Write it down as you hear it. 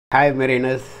Hi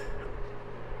Mariners,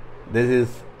 this is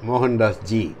Mohan Das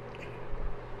G.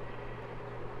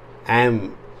 I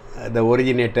am the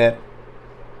originator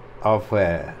of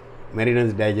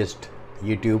Mariners Digest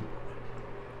YouTube.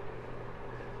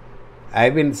 I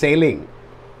have been sailing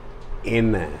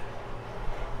in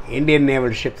Indian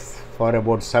naval ships for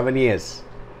about 7 years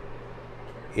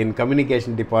in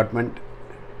communication department.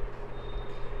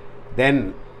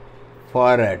 Then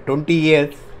for 20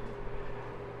 years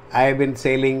I have been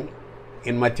sailing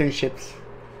in merchant ships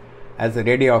as a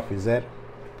radio officer.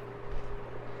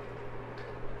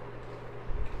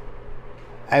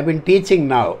 I have been teaching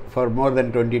now for more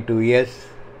than 22 years.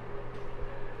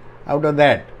 Out of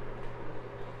that,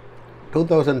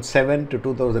 2007 to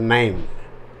 2009,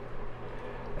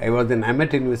 I was in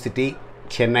Ahmed University,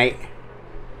 Chennai,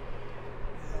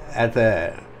 as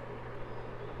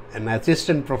an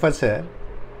assistant professor.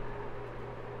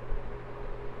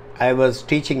 I was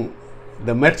teaching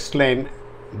the Mertz line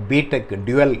B.Tech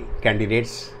dual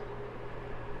candidates.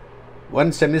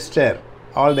 One semester,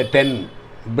 all the 10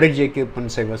 bridge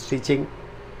equipments I was teaching.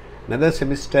 Another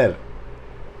semester,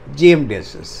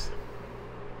 GMDSs.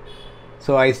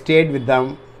 So I stayed with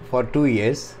them for 2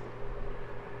 years.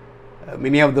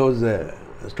 Many of those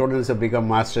students have become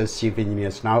masters, chief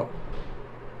engineers now.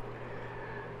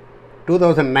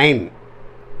 2009,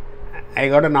 I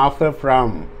got an offer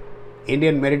from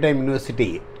Indian Maritime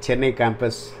University, Chennai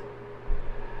campus,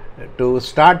 to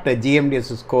start a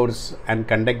GMDSS course and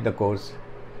conduct the course.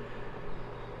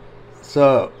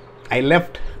 So I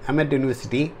left Ahmed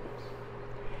University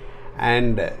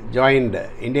and joined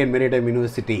Indian Maritime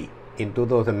University in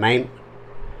 2009,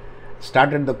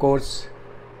 started the course,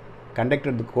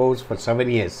 conducted the course for 7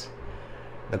 years.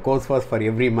 The course was for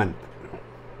every month.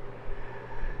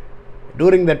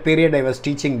 During that period, I was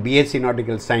teaching BSc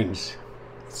Nautical Science,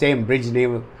 same bridge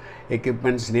naval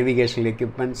equipments, navigational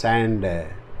equipments and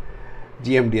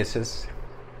GMDSs,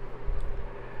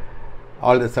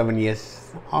 all the 7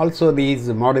 years. Also these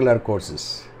modular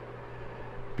courses,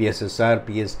 PSSR,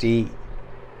 PST,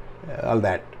 all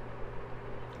that.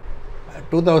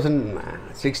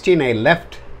 2016 I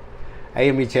left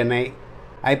IME Chennai.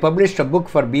 I published a book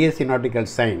for BSc Nautical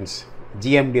Science,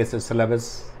 GMDSS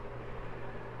syllabus.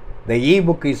 The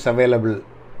e-book is available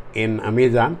in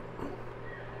Amazon.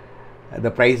 The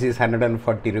price is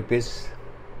 140 rupees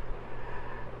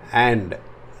and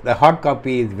the hard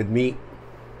copy is with me,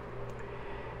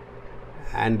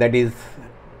 and that is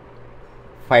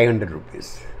 500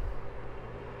 rupees.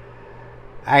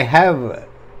 I have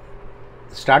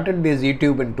started this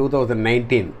YouTube in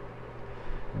 2019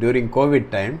 during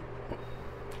COVID time,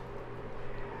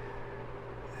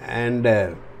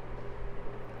 and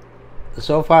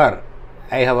so far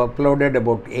I have uploaded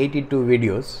about 82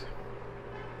 videos.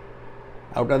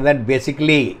 Out of that,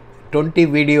 basically 20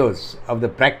 videos of the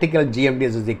practical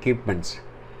GMDSS equipments,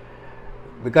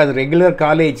 because regular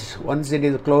college, once it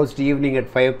is closed evening at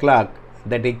 5 o'clock,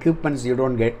 that equipments you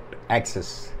don't get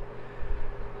access.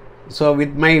 So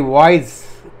with my voice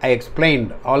I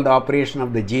explained all the operation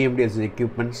of the GMDSS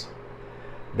equipments.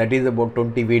 That is about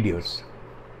 20 videos.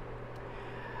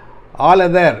 All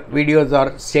other videos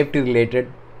are safety related,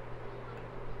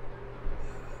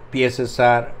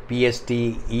 PSSR, PST,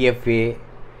 EFA,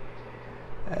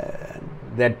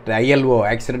 that ILO,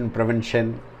 accident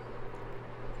prevention,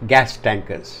 gas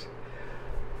tankers.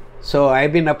 So I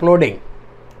have been uploading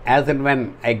as and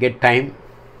when I get time.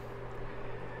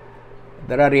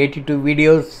 There are 82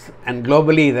 videos and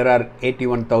globally there are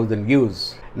 81,000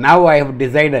 views. Now I have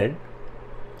decided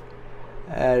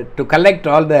to collect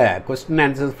all the question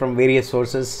answers from various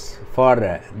sources for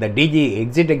the DG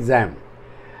exit exam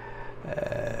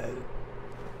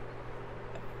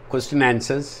question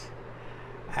answers,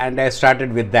 and I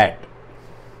started with that.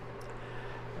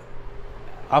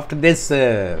 After this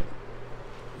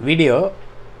video,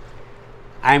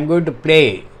 I am going to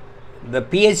play the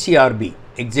PSCRB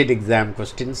exit exam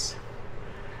questions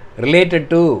related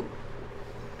to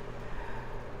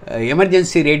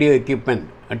emergency radio equipment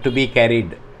to be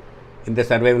carried in the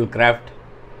survival craft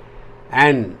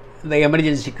and the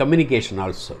emergency communication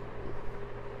also.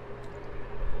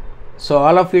 So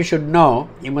all of you should know,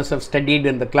 you must have studied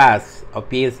in the class of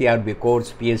PSCRB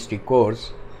course, PST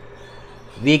course.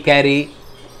 We carry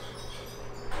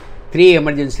 3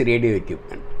 emergency radio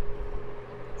equipment: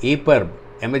 EPIRB,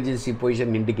 emergency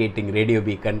position indicating radio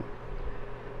beacon;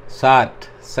 SART,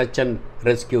 search and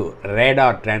rescue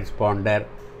radar transponder;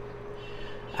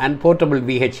 and portable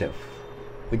VHF,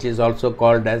 which is also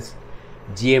called as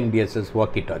GMDSS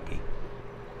walkie-talkie.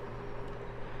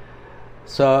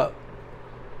 So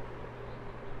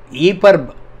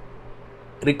EPIRB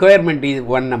requirement is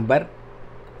one number,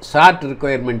 SART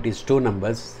requirement is 2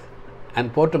 numbers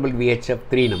and portable VHF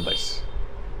 3 numbers.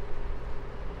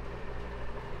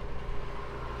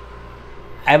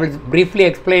 I will briefly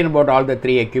explain about all the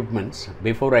 3 equipments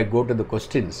before I go to the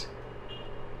questions.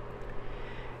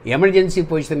 Emergency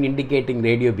position indicating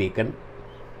radio beacon.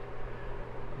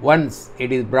 Once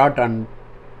it is brought on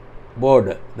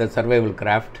board the survival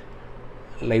craft,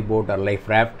 lifeboat or life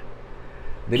raft,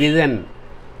 there is an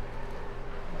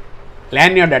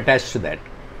lanyard attached to that.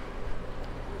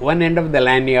 One end of the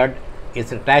lanyard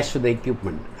is attached to the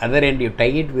equipment, other end you tie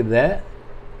it with the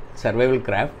survival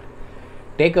craft,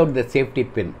 take out the safety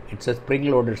pin, it's a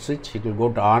spring loaded switch, it will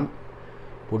go to on,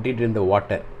 put it in the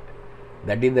water.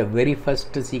 That is the very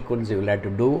first sequence you will have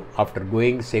to do after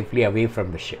going safely away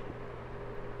from the ship.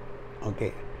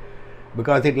 Okay,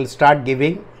 because it will start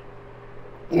giving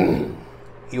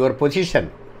your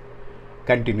position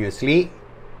continuously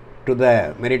to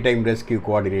the Maritime Rescue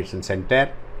Coordination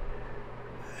Center.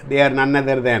 They are none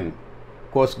other than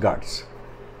Coast Guards.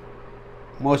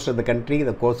 Most of the country,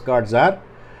 the Coast Guards are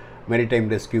Maritime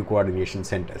Rescue Coordination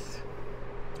Centers.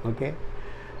 Okay.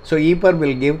 So, EPIR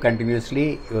will give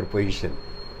continuously your position.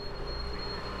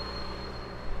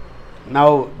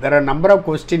 Now, there are a number of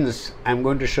questions I am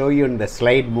going to show you in the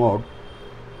slide mode.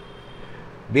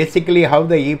 Basically, how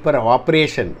the EPIR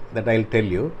operation that I will tell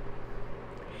you.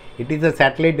 It is a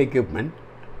satellite equipment.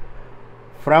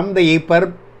 From the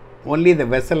EPIR, only the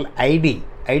vessel ID,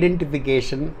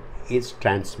 identification, is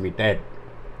transmitted.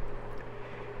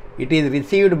 It is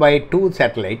received by 2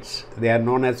 satellites. They are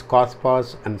known as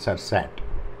COSPAS and SARSAT.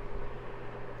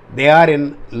 They are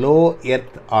in low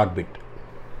Earth orbit,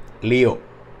 LEO,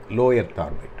 low Earth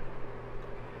orbit.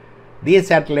 These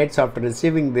satellites, after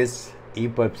receiving this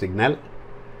EPIR signal,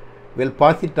 will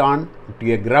pass it on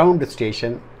to a ground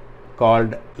station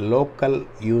called Local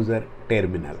User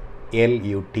Terminal,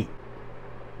 LUT.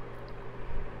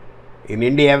 In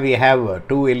India, we have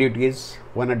 2 LUTs,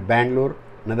 one at Bangalore,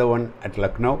 another one at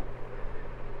Lucknow.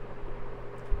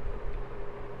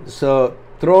 So,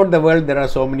 throughout the world, there are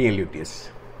so many LUTs.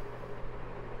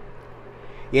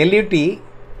 LUT,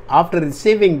 after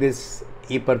receiving this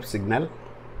EPIR signal,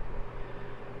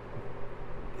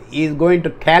 is going to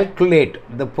calculate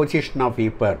the position of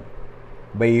EPIR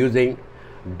by using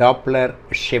Doppler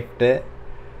shift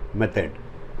method.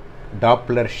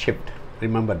 Doppler shift,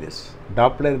 remember this.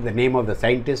 Doppler is the name of the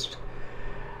scientist,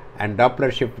 and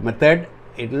Doppler shift method,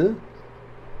 it will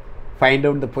find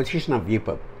out the position of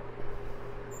EPIR.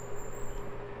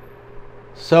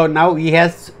 So, now he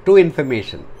has 2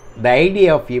 information, the ID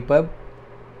of EPIR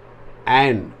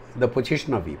and the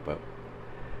position of EPIR.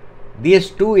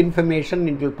 These 2 information,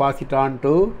 it will pass it on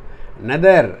to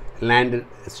another land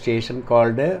station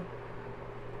called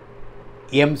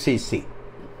MCC,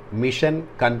 Mission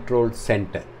Control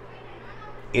Center.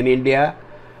 In India,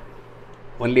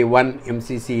 only one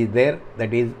MCC is there,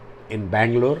 that is in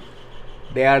Bangalore.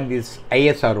 They are these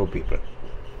ISRO people.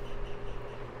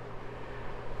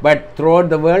 But throughout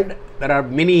the world, there are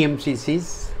many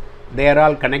MCCs. They are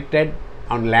all connected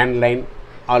on landline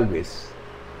always.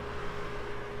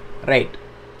 Right.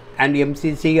 And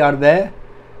MCC are the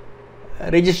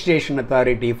registration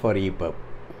authority for EPIR.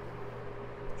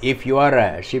 If you are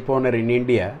a ship owner in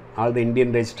India, all the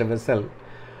Indian registered vessel,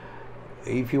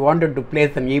 if you wanted to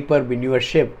place an EPIR in your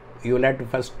ship, you will have to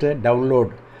first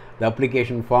download the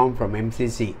application form from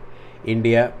MCC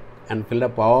India and fill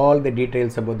up all the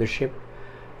details about the ship.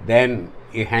 Then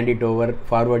you hand it over,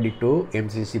 forward it to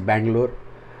MCC Bangalore.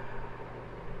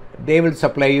 They will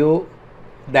supply you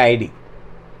the ID.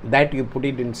 That you put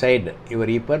it inside your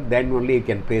EPIR, then only you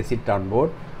can place it on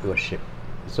board your ship.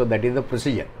 So, that is the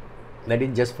procedure. That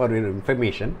is just for your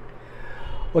information.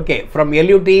 Okay, from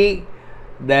LUT,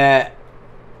 the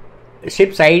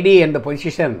ship's ID and the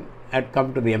position had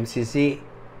come to the MCC.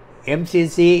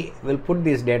 MCC will put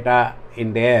this data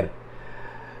in their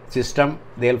system.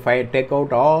 They will take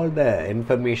out all the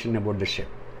information about the ship.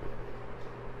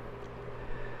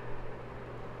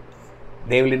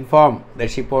 They will inform the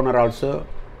ship owner also.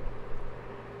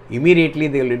 Immediately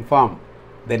they will inform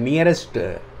the nearest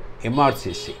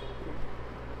MRCC.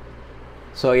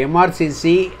 So,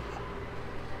 MRCC,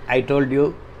 I told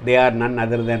you, they are none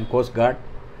other than Coast Guard.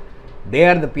 They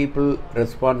are the people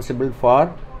responsible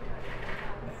for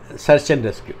search and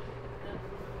rescue.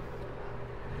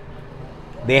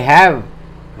 They have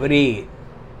very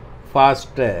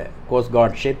fast Coast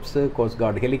Guard ships, Coast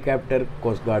Guard helicopter,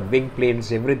 Coast Guard wing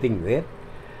planes, everything there,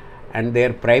 and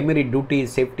their primary duty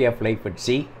is safety of life at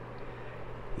sea.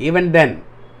 Even then,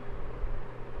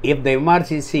 if the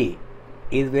MRCC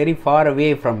is very far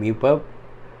away from EPIR,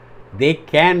 they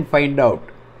can find out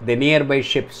the nearby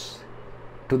ships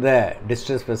to the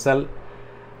distress vessel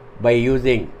by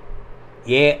using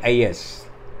AIS,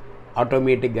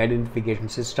 Automatic Identification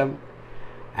System,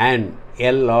 and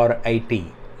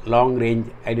LRIT, Long Range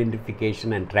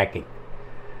Identification and Tracking.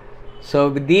 So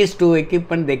with these two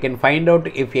equipment, they can find out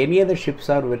if any other ships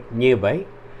are nearby.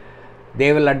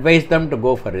 They will advise them to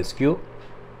go for rescue,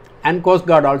 and Coast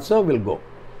Guard also will go.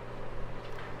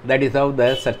 That is how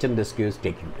the search and rescue is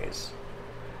taking place.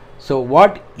 So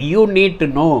what you need to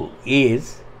know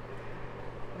is,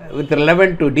 with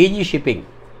relevant to DG shipping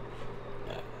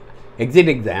exit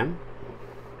exam,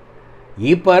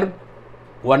 EPIRB,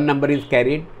 one number is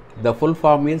carried. The full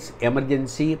form is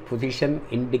Emergency Position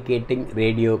Indicating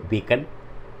Radio Beacon.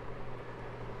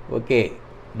 Okay,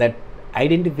 that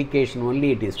identification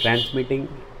only it is transmitting.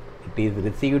 It is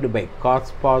received by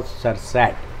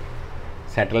COSPOS-SAT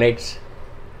satellites.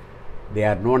 They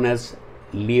are known as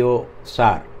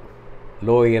LEO-SAR,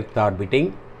 Low Earth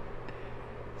Orbiting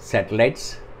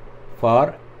Satellites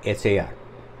for SAR.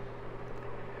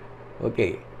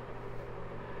 Okay,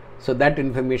 so that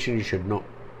information you should know.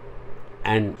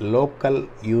 And local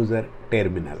user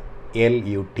terminal,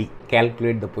 LUT,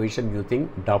 calculate the position using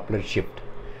Doppler shift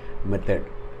method.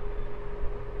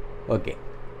 Okay,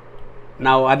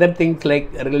 now other things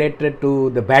like related to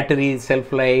the battery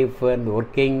self life and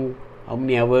working, how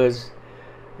many hours,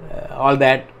 all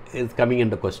that is coming in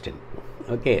the question.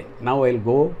 Okay, now I will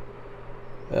go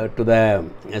to the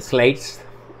slides.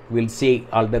 We will see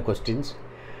all the questions.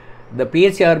 The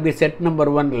PSCRB set number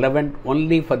 1 relevant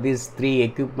only for these three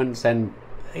equipments and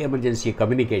emergency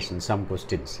communication, some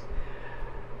questions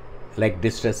like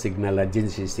distress signal,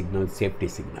 urgency signal, safety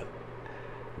signal.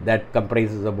 That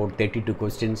comprises about 32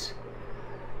 questions.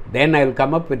 Then I will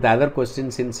come up with the other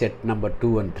questions in set number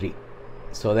 2 and 3.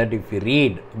 So that if you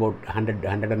read about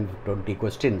 120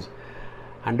 questions,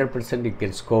 100% you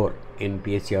can score in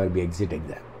PSCRB exit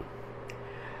exam.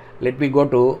 Let me go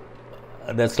to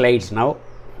the slides now.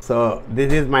 So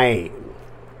this is my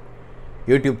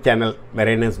YouTube channel,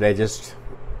 Mariners Digest.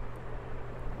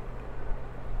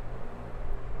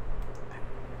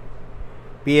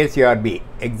 PSCRB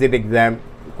exit exam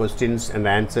questions and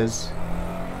answers,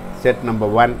 set number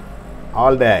 1,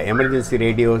 all the emergency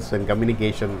radios and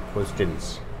communication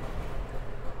questions.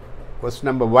 Question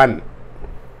number 1,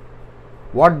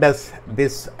 what does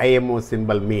this IMO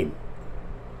symbol mean?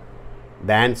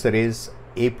 The answer is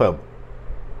EPIRB.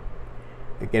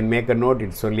 You can make a note,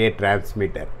 it's only a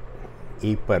transmitter,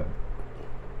 EPIRB.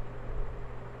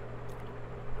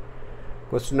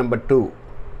 Question number 2,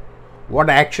 what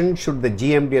action should the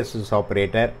GMDSS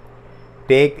operator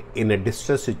take in a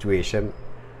distress situation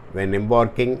when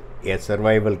embarking a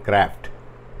survival craft?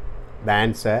 The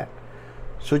answer,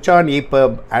 switch on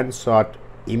EPIRB and SOT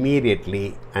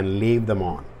immediately and leave them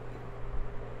on.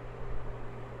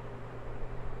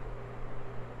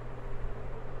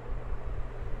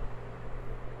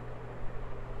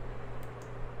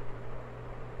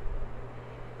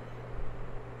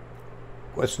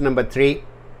 Question number 3,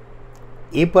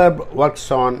 EPIRB works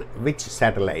on which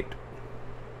satellite?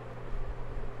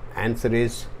 Answer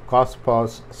is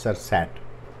COSPOS-SAT.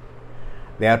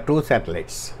 There are two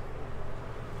satellites,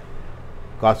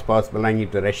 COSPOS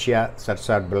belonging to Russia,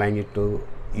 SAT belonging to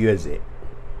USA.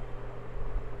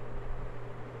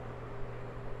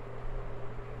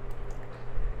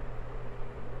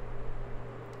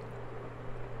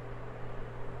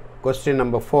 Question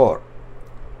number 4,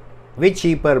 which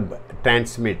EPIRB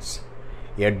transmits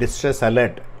a distress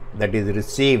alert that is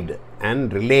received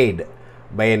and relayed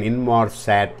by an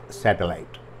Inmarsat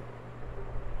satellite?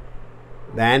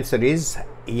 The answer is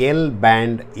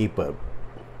L-band EPIRB.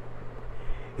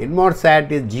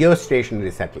 Inmarsat is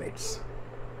geostationary satellites.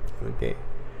 Okay,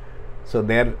 so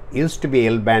there used to be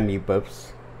L-band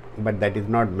EPIRBs, but that is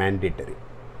not mandatory.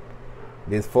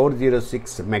 These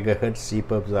 406 megahertz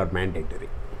EPIRBs are mandatory.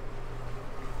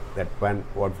 That one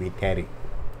what we carry.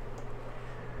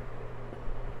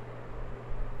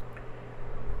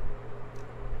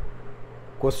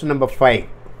 Question number 5,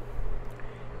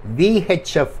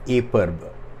 VHF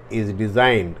EPIRB is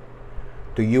designed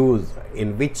to use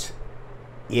in which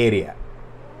area?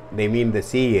 They mean the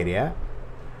sea area.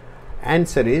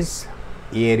 Answer is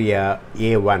area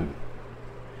A1.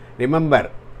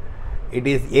 Remember, it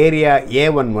is area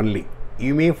A1 only.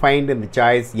 You may find in the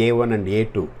choice A1 and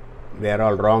A2. They are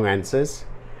all wrong answers.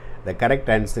 The correct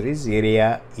answer is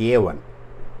area A1.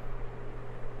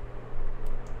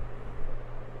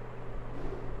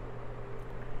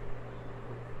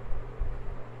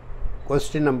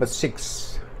 Question number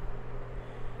 6,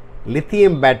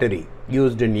 lithium battery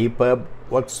used in EPIRB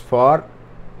works for?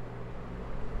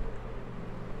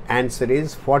 Answer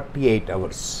is 48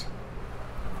 hours.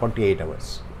 48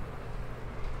 hours.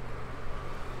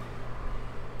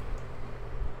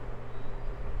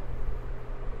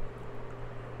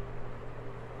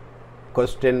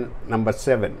 Question number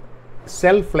 7.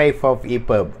 Shelf life of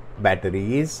EPIRB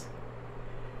battery is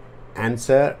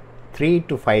answer 3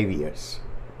 to 5 years.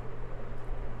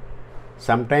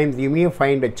 Sometimes you may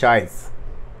find a choice,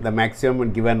 the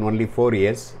maximum given only 4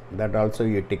 years, that also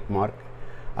you tick mark,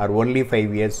 or only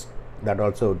 5 years, that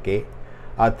also okay,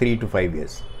 or 3 to 5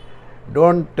 years.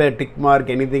 Don't tick mark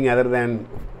anything other than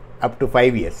up to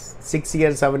 5 years. 6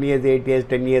 years, 7 years, 8 years,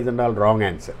 10 years and all wrong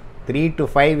answer. 3 to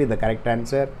 5 is the correct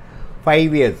answer.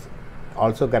 5 years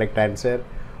also correct answer.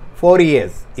 4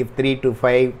 years, if 3 to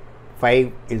 5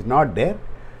 is not there,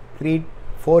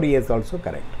 4 years also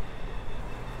correct.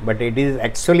 But it is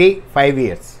actually 5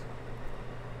 years.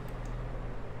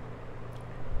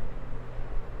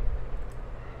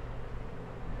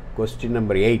 Question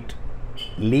number 8.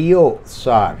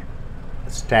 LEO-SAR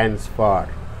stands for,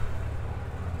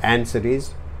 answer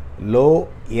is Low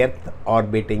Earth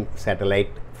Orbiting Satellite,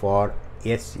 for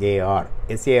SAR.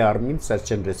 SAR means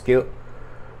Search and Rescue,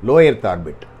 Low Earth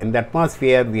Orbit. In the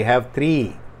atmosphere we have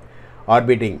 3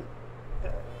 orbiting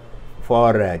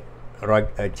for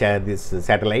these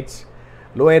satellites.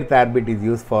 Low Earth Orbit is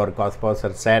used for Cosmos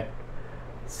or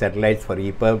satellites for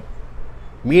EPIRB.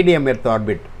 Medium Earth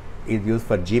Orbit is used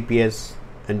for GPS,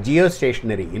 and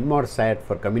geostationary Inmarsat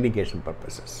for communication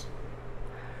purposes.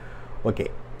 Okay,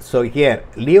 so here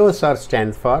LEO-SAR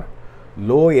stands for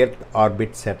Low Earth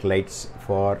Orbit Satellites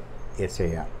for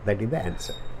SAR. That is the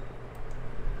answer.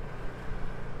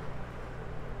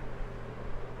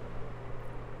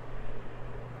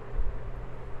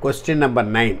 Question number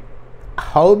 9.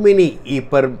 How many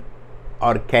EPIRB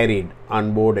are carried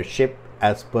on board a ship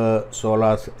as per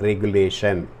SOLAS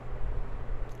regulation?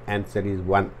 Answer is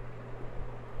 1.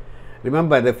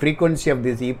 Remember, the frequency of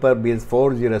this EPIRB is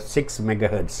 406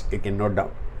 megahertz. You can note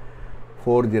down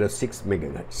 406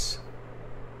 megahertz.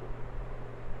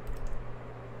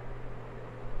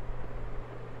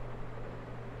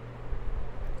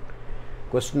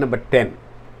 Question number 10.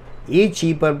 Each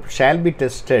EPIRB shall be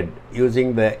tested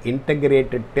using the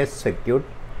integrated test circuit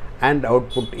and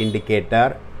output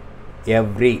indicator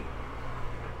every,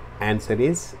 answer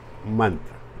is month,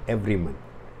 every month.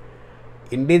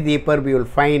 In this EPIRB you will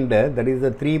find there is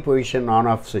a 3 position on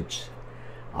off switch,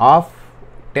 off,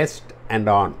 test and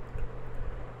on.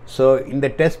 So in the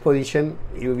test position,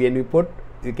 when you put,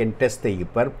 you can test the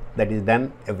EPIRB. That is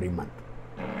done every month.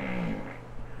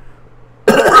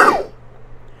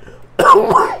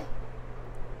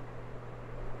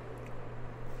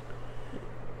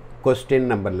 Question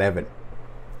number 11.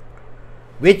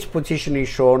 Which position is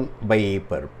shown by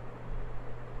EPIRB?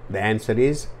 The answer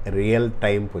is real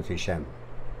time position.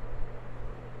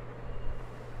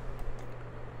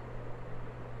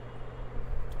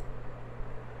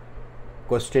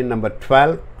 Question number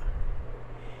 12.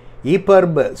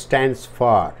 EPIRB stands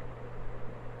for,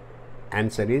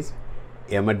 answer is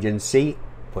emergency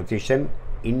position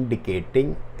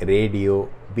indicating radio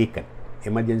beacon.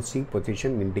 Emergency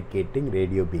position indicating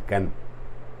radio beacon.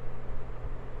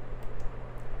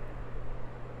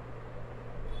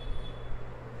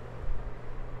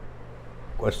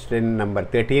 Question number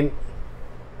 13.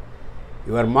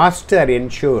 Your master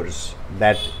ensures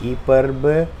that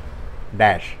EPIRB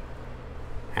dash,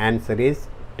 answer is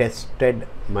tested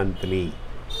monthly.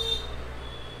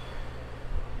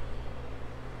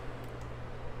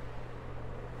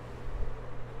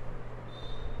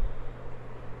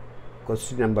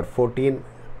 Question number 14.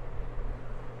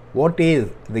 What is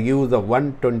the use of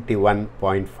 121.5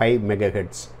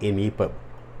 megahertz in EPIRB?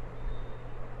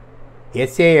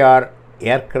 SAR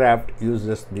aircraft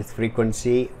uses this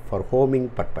frequency for homing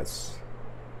purpose.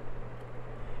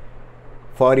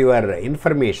 For your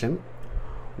information,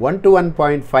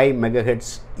 121.5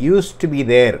 megahertz used to be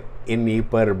there in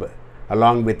EPIRB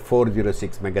along with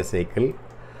 406 megacycle.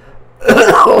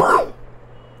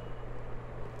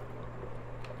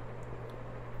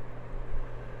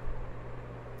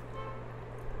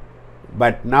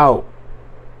 But now,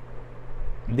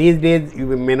 these days you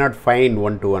may not find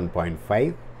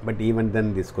 121.5, but even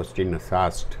then this question is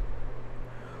asked.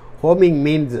 Homing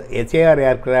means SAR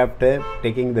aircraft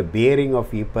taking the bearing of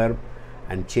EPIRB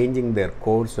and changing their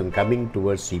course and coming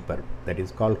towards EPIRB. That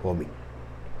is called homing.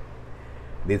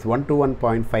 This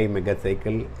 121.5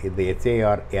 megacycle is the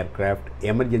SAR aircraft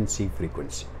emergency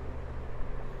frequency.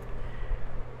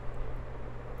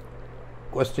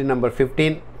 Question number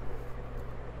 15.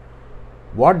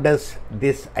 What does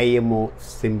this IMO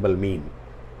symbol mean?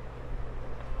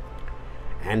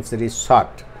 Answer is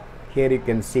short. Here you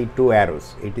can see 2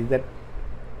 arrows. It is the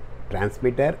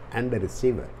transmitter and the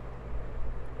receiver.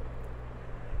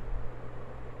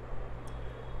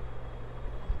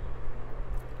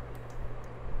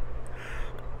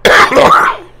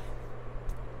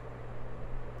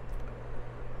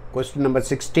 Question number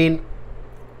 16.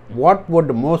 What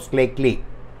would most likely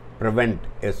prevent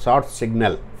a short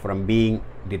signal from being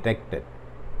detected?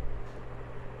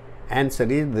 Answer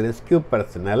is the rescue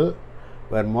personnel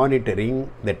were monitoring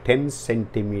the 10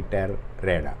 centimeter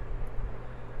radar.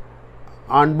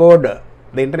 On board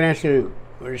the international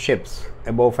ships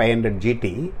above 500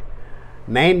 GT,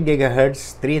 9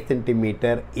 GHz 3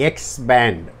 centimeter X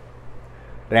band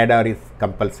radar is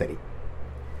compulsory.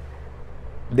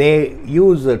 They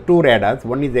use two radars,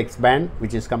 one is X band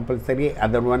which is compulsory,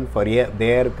 other one for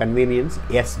their convenience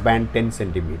S band 10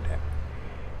 centimeter.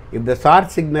 If the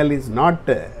short signal is not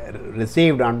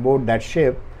received on board that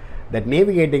ship, that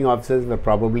navigating officers were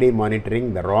probably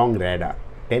monitoring the wrong radar,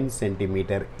 10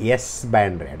 centimeter S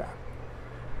band radar.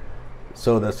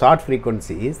 So the short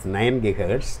frequency is 9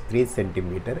 GHz 3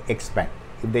 centimeter X band.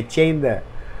 If they change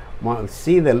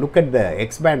look at the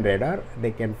X band radar,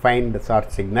 they can find the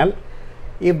short signal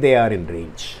if they are in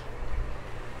range.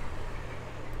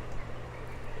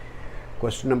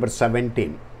 Question number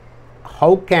 17.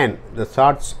 How can the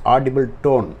short's audible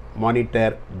tone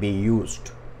monitor be used?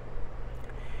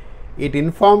 It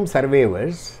informs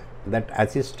surveyors that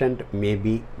assistant may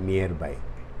be nearby.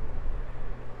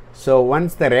 So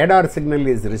once the radar signal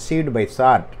is received by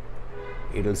SART,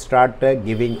 it will start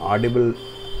giving audible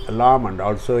alarm and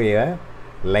also a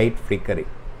light flickering.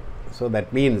 So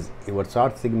that means your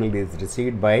short signal is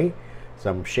received by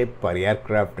some ship or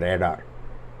aircraft radar.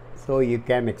 So you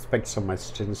can expect some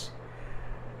assistance.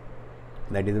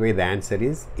 That is why the answer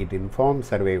is it informs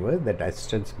surveyors that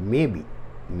assistance may be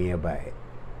nearby.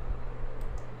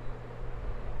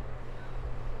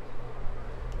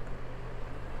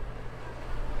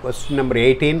 Question number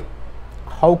 18.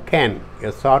 How can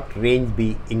a short range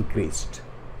be increased?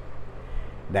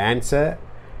 The answer,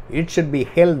 it should be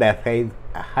held as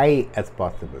high as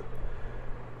possible.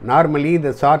 Normally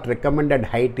the short recommended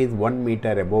height is 1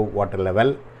 meter above water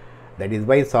level. That is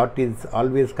why short is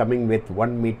always coming with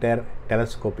 1 meter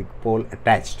telescopic pole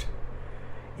attached.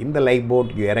 In the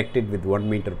lifeboat you erect it with 1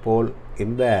 meter pole.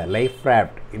 In the life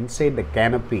raft inside the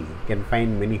canopy you can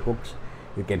find many hooks.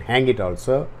 You can hang it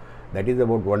also. That is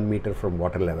about 1 meter from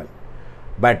water level.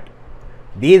 But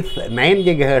this 9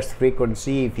 GHz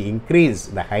frequency, if you increase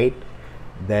the height,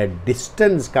 the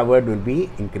distance covered will be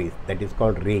increased. That is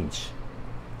called range.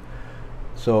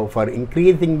 So for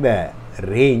increasing the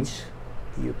range,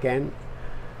 you can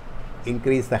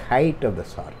increase the height of the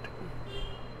short.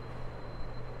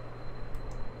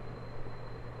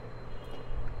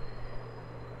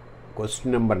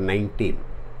 Question number 19.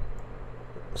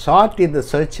 SART is the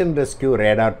search and rescue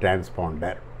radar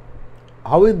transponder.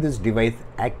 How is this device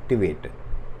activated?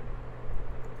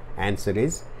 Answer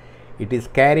is, it is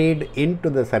carried into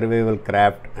the survival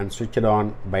craft and switched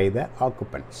on by the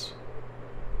occupants.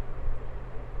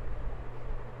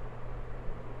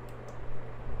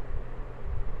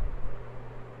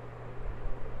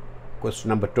 Question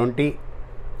number 20.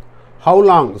 How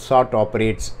long SART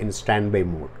operates in standby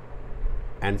mode?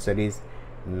 Answer is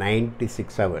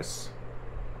 96 hours.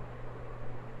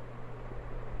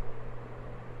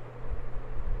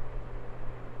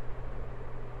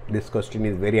 This question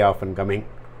is very often coming.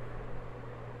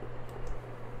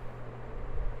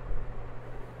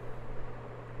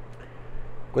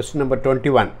 Question number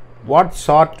 21. What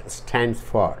SART stands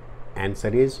for?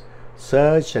 Answer is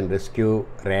Search and Rescue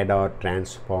Radar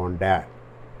Transponder.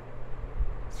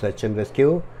 Search and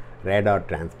Rescue Radar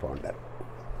Transponder.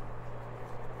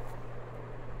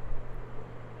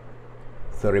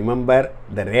 So remember,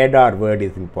 the radar word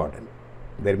is important.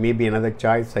 There may be another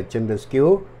choice, search and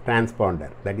rescue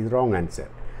transponder. That is wrong answer.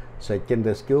 Search and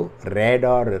rescue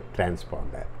radar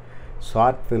transponder.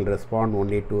 SART will respond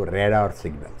only to radar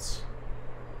signals.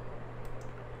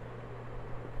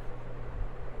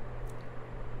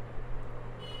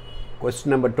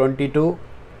 Question number 22.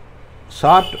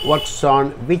 SART works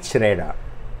on which radar?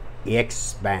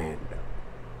 X band.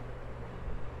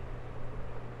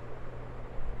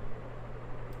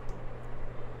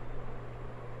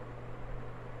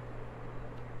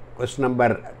 Question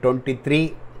number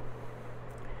 23.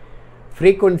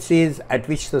 Frequencies at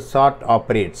which the SART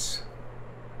operates.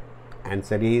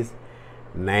 Answer is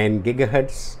 9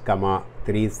 GHz,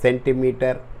 3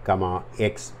 centimeter,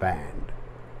 X band.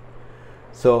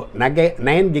 So 9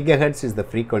 GHz is the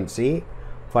frequency.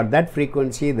 For that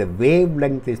frequency, the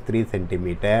wavelength is 3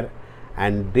 centimeter,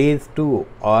 and these two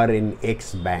are in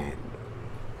X band.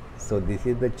 So this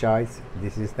is the choice.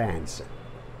 This is the answer.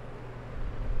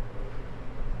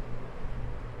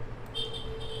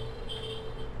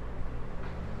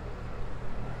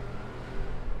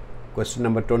 Question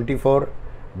number 24.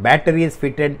 Batteries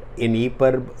fitted in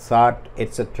EPIRB, SART,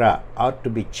 etc. are to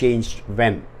be changed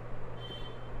when?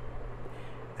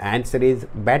 Answer is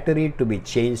battery to be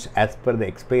changed as per the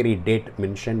expiry date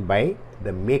mentioned by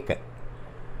the maker.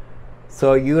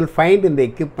 So you will find in the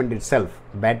equipment itself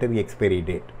battery expiry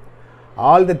date.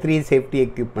 All the three safety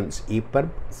equipments, EPIRB,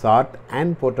 SART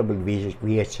and portable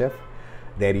VHF,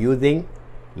 they are using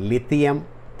lithium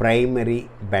primary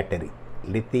battery.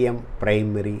 Lithium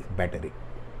primary battery.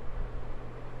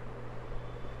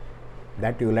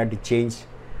 That you will have to change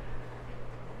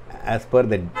as per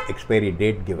the expiry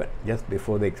date given, just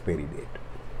before the expiry date.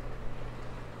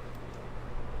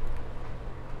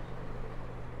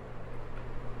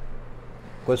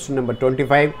 Question number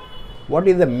 25. What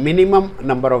is the minimum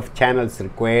number of channels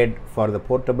required for the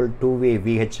portable two-way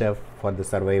VHF for the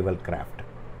survival craft?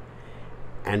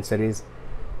 Answer is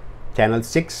channel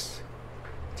 6,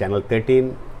 channel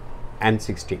 13 and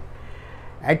 16.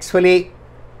 Actually,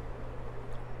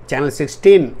 channel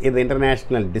 16 is the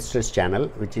international distress channel,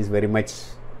 which is very much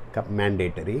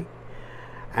mandatory,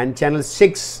 and channel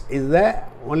 6 is the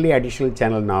only additional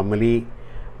channel normally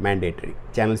mandatory.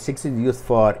 Channel 6 is used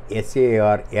for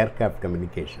SAR aircraft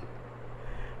communication.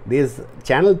 This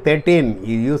channel 13 is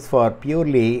used for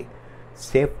purely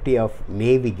safety of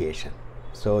navigation.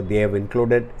 So they have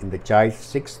included in the choice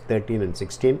 6, 13 and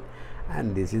 16,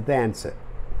 and this is the answer.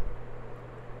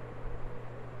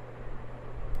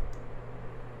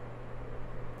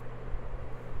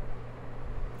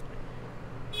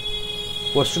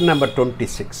 Question number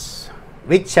 26.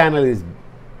 Which channel is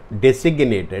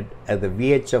designated as the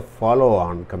VHF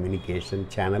follow-on communication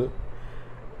channel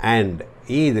and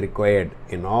is required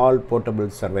in all portable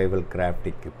survival craft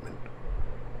equipment?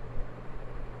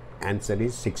 Answer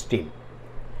is 16.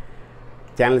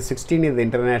 Channel 16 is the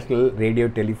international radio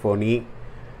telephony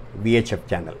VHF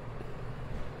channel.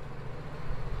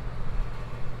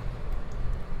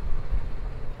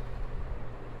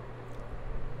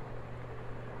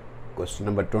 Question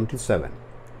number 27.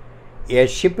 A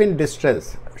ship in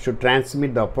distress should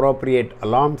transmit the appropriate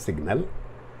alarm signal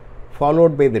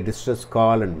followed by the distress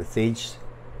call and message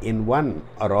in one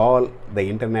or all the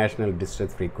international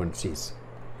distress frequencies.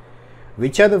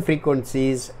 Which are the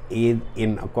frequencies is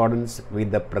in accordance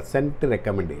with the present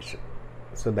recommendation?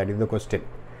 So that is the question.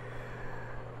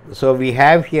 So we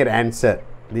have here answer.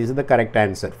 This is the correct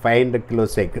answer. 500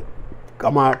 kilocycle,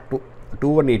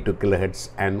 2182 kilohertz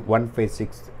and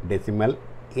 156.8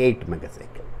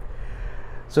 megacycle.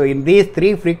 So in these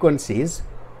three frequencies,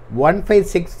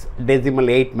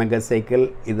 156.8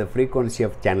 megacycle is the frequency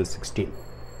of channel 16,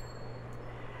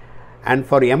 and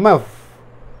for MF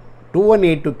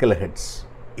 2182 kilohertz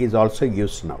is also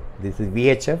used now. This is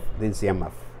VHF, this is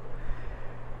MF.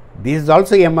 This is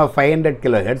also MF 500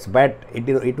 kilohertz, but it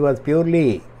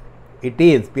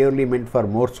is purely meant for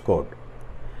Morse code,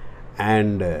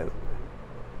 and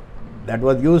that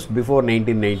was used before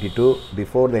 1992,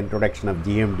 before the introduction of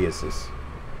GMDSS,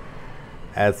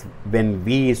 as when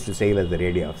we used to sail as the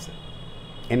radio officer.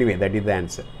 Anyway, that is the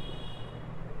answer.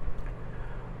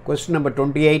 Question number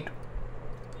 28.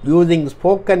 Using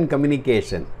spoken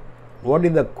communication, what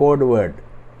is the code word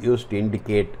used to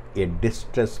indicate a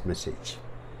distress message?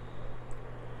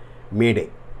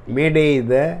 Mayday. Mayday is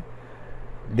the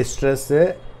distress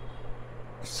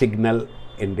signal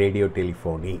in radio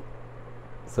telephony.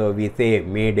 So we say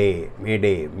Mayday,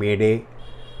 Mayday, Mayday.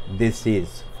 This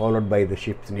is followed by the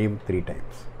ship's name 3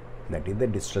 times. That is the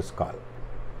distress call.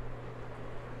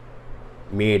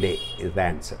 Mayday is the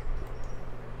answer.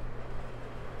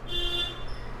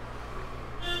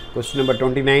 Question number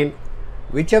 29.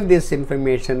 Which of this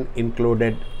information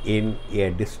included in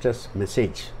a distress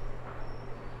message?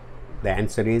 The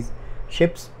answer is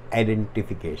ship's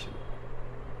identification.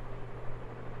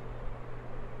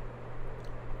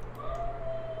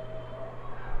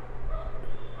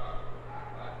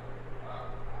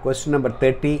 Question number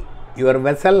 30. Your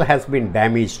vessel has been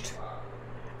damaged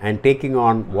and taking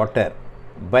on water,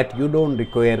 but you don't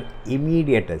require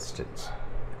immediate assistance.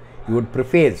 You would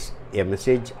preface a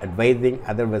message advising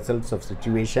other vessels of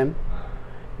situation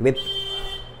with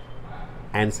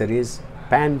answer is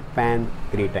pan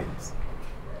 3 times.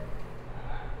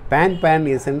 Pan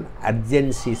is an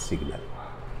urgency signal.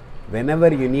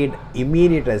 Whenever you need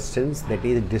immediate assistance, that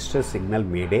is distress signal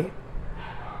Mayday.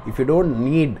 If you don't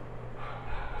need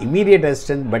immediate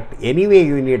assistance, but anyway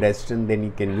you need assistance, then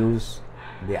you can use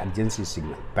the urgency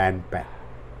signal pan.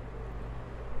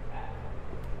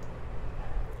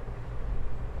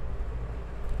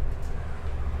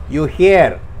 You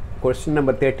hear, question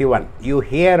number 31, you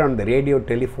hear on the radio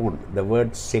telephone the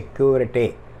word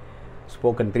security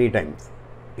spoken 3 times.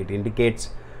 It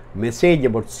indicates message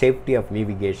about safety of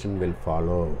navigation will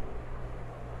follow.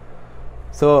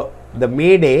 So, the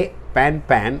Mayday,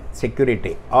 Pan,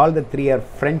 Security, all the three are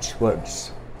French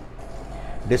words.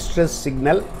 Distress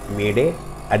signal, Mayday,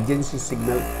 urgency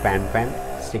signal,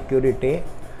 Pan, security,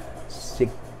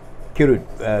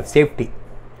 safety.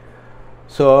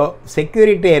 So,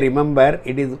 security, remember,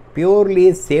 it is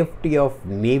purely safety of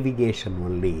navigation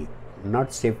only,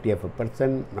 not safety of a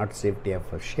person, not safety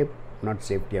of a ship, not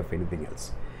safety of anything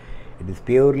else. It is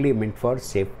purely meant for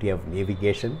safety of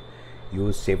navigation.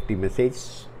 Use safety message,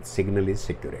 signal is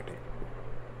security.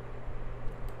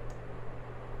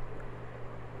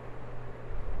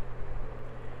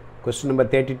 Question number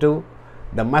 32.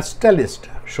 The muster list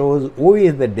shows who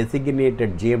is the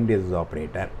designated GMDSS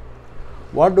operator.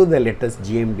 What do the letters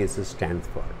GMDSS stands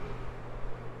for?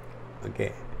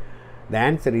 Okay. The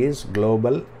answer is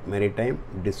Global Maritime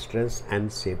Distress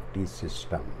and Safety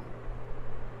System.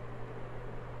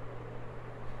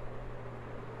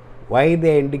 Why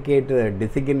they indicate a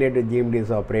designated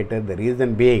GMDSS operator? The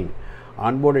reason being,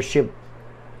 on board a ship,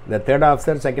 the third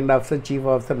officer, second officer, chief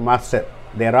officer, master,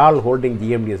 they are all holding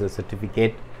GMDSS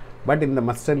certificate, but in the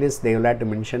muster list they will have to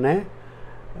mention a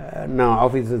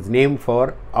officer's name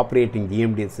for operating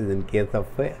GMDSS in case of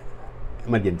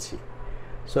emergency.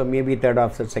 So, maybe third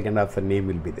officer, second officer name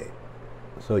will be there.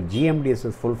 So,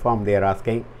 GMDSS full form they are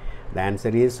asking. The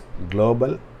answer is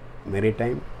Global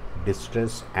Maritime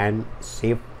Distress and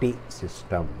Safety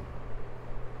System.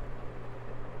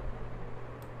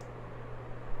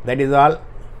 That is all.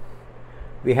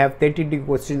 We have 32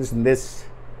 questions in this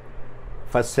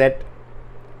first set.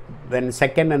 Then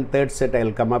second and third set I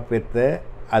will come up with the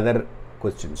other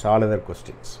questions, all other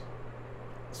questions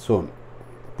soon.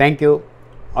 Thank you.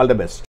 All the best.